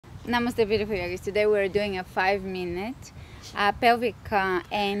Namaste, beautiful yogis. Today we're doing a 5-minute pelvic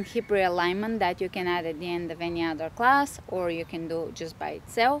and hip realignment that you can add at the end of any other class, or you can do just by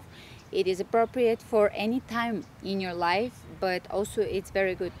itself. It is appropriate for any time in your life, but also it's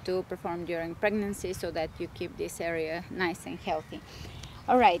very good to perform during pregnancy so that you keep this area nice and healthy.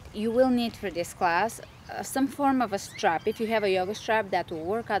 Alright, you will need for this class some form of a strap. If you have a yoga strap, that will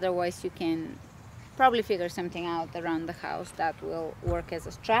work. Otherwise, you can probably figure something out around the house that will work as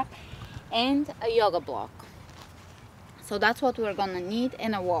a strap, and a yoga block. So that's what we're gonna need,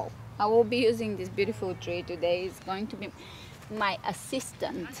 and a wall. I will be using this beautiful tree today. It's going to be my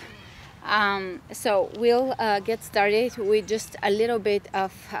assistant. So we'll get started with just a little bit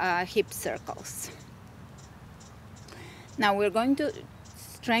of hip circles. Now we're going to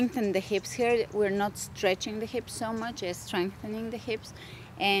strengthen the hips here. We're not stretching the hips so much as strengthening the hips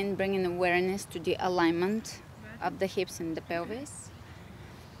and bringing awareness to the alignment of the hips and the pelvis.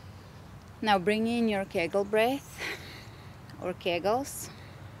 Now bring in your Kegel breath or Kegels.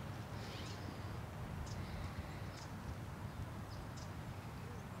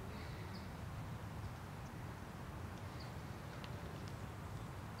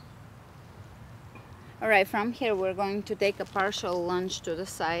 Alright, from here we're going to take a partial lunge to the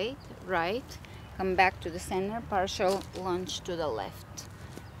side, right, come back to the center, partial lunge to the left.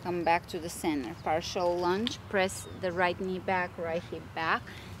 Come back to the center, partial lunge, press the right knee back, right hip back,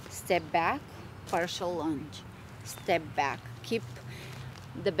 step back, partial lunge, step back. Keep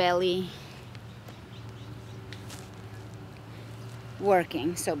the belly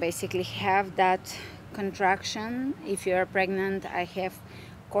working. So basically have that contraction. If you are pregnant, I have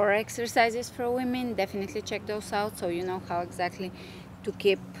core exercises for women. Definitely check those out so you know how exactly to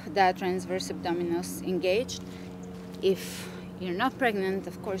keep that transverse abdominis engaged. If you're not pregnant,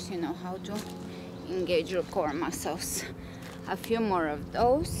 of course you know how to engage your core muscles. A few more of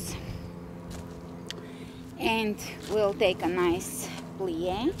those, and we'll take a nice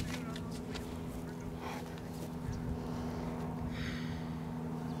plie.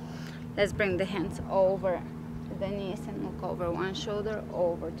 Let's bring the hands over the knees and look over one shoulder,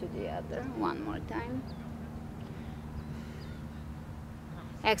 over to the other. One more time.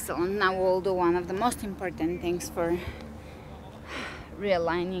 Excellent. Now we'll do one of the most important things for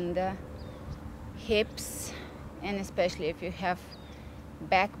realigning the hips, and especially if you have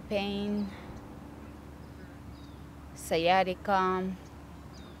back pain, sciatica.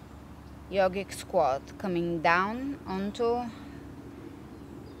 Yogic squat, coming down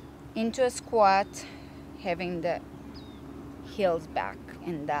into a squat, having the heels back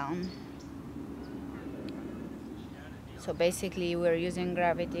and down. So basically we're using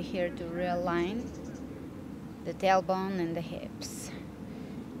gravity here to realign the tailbone and the hips.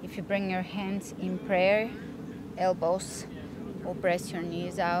 If you bring your hands in prayer, elbows will press your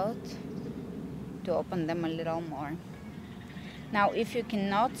knees out to open them a little more. Now if you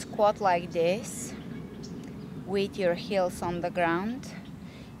cannot squat like this with your heels on the ground,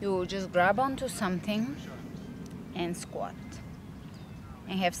 you will just grab onto something and squat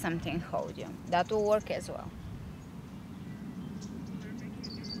and have something hold you. That will work as well.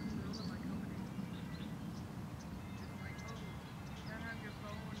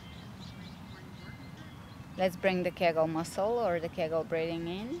 Let's bring the Kegel muscle or the Kegel breathing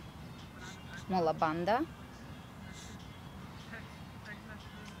in, Mula Bandha.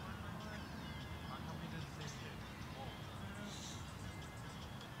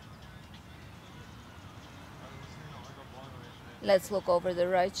 Let's look over the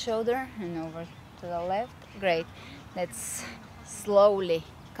right shoulder and over to the left. Great. Let's slowly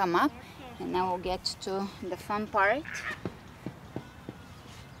come up, and now we'll get to the fun part.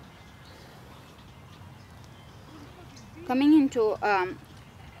 Coming into,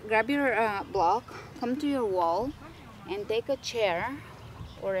 grab your block, come to your wall, and take a chair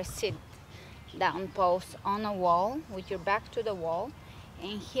or a sit down pose on a wall with your back to the wall,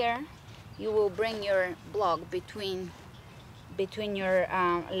 and here you will bring your block between your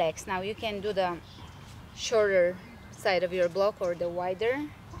legs. Now you can do the shorter side of your block or the wider.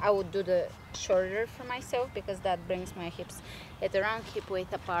 I would do the shorter for myself because that brings my hips at around hip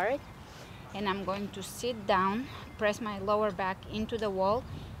width apart. And I'm going to sit down, press my lower back into the wall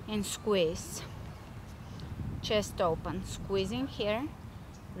and squeeze. Chest open, squeezing here,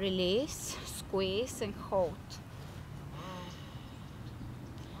 release, squeeze and hold.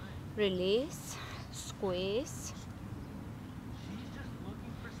 Release, squeeze,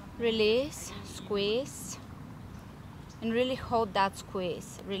 release, squeeze, and really hold that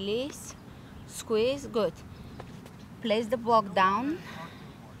squeeze. Release, squeeze, good. Place the block down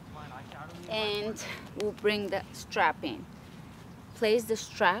and we'll bring the strap in. place the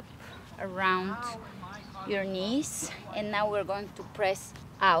strap around your knees, and now we're going to press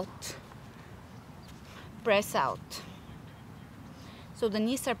out. Press out. So the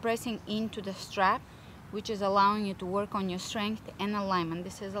knees are pressing into the strap, which is allowing you to work on your strength and alignment.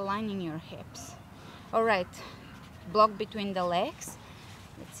 This is aligning your hips. All right, block between the legs.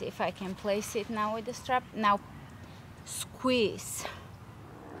 Let's see if I can place it now with the strap. Now squeeze.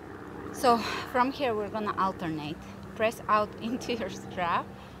 So from here we're gonna alternate. Press out into your strap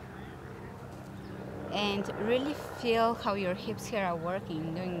and really feel how your hips here are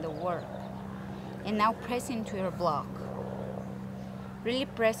working, doing the work. And now press into your block. Really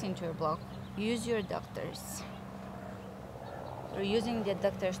press into your block. Use your adductors. We're using the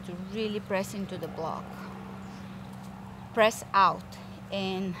adductors to really press into the block. Press out,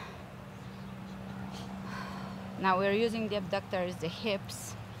 and now we're using the abductors, the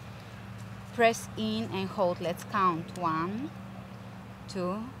hips. Press in and hold. Let's count. 1,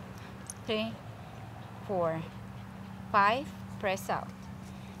 2, 3, 4, 5. Press out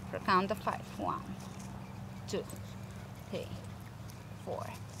for count of 5. 1, 2, 3, 4,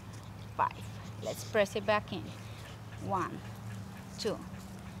 5. Let's press it back in. 1, 2,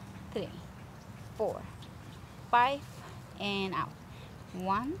 3, 4, 5, and out.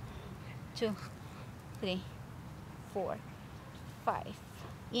 1, 2, 3, 4, 5.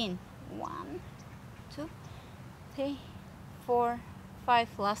 In. 1, 2, 3, 4, 5.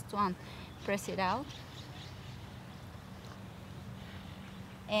 Last one. Press it out.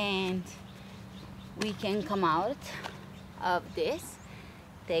 And we can come out of this.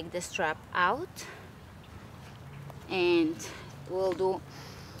 Take the strap out, and we'll do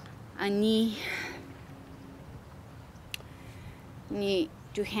a knee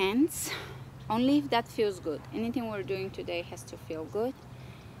to hands, only if that feels good. Anything we're doing today has to feel good.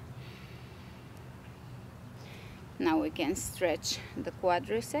 Now we can stretch the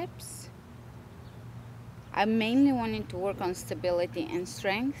quadriceps. I mainly wanted to work on stability and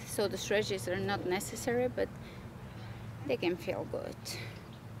strength, so the stretches are not necessary, but they can feel good.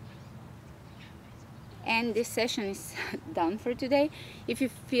 And this session is done for today. If you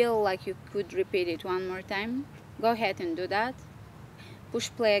feel like you could repeat it one more time, go ahead and do that.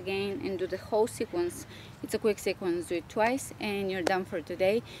 Push play again and do the whole sequence. It's a quick sequence. Do it twice and you're done for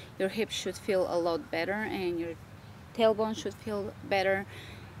today. Your hips should feel a lot better and your tailbone should feel better.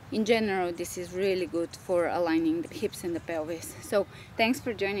 In general, this is really good for aligning the hips and the pelvis. So thanks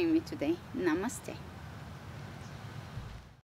for joining me today. Namaste.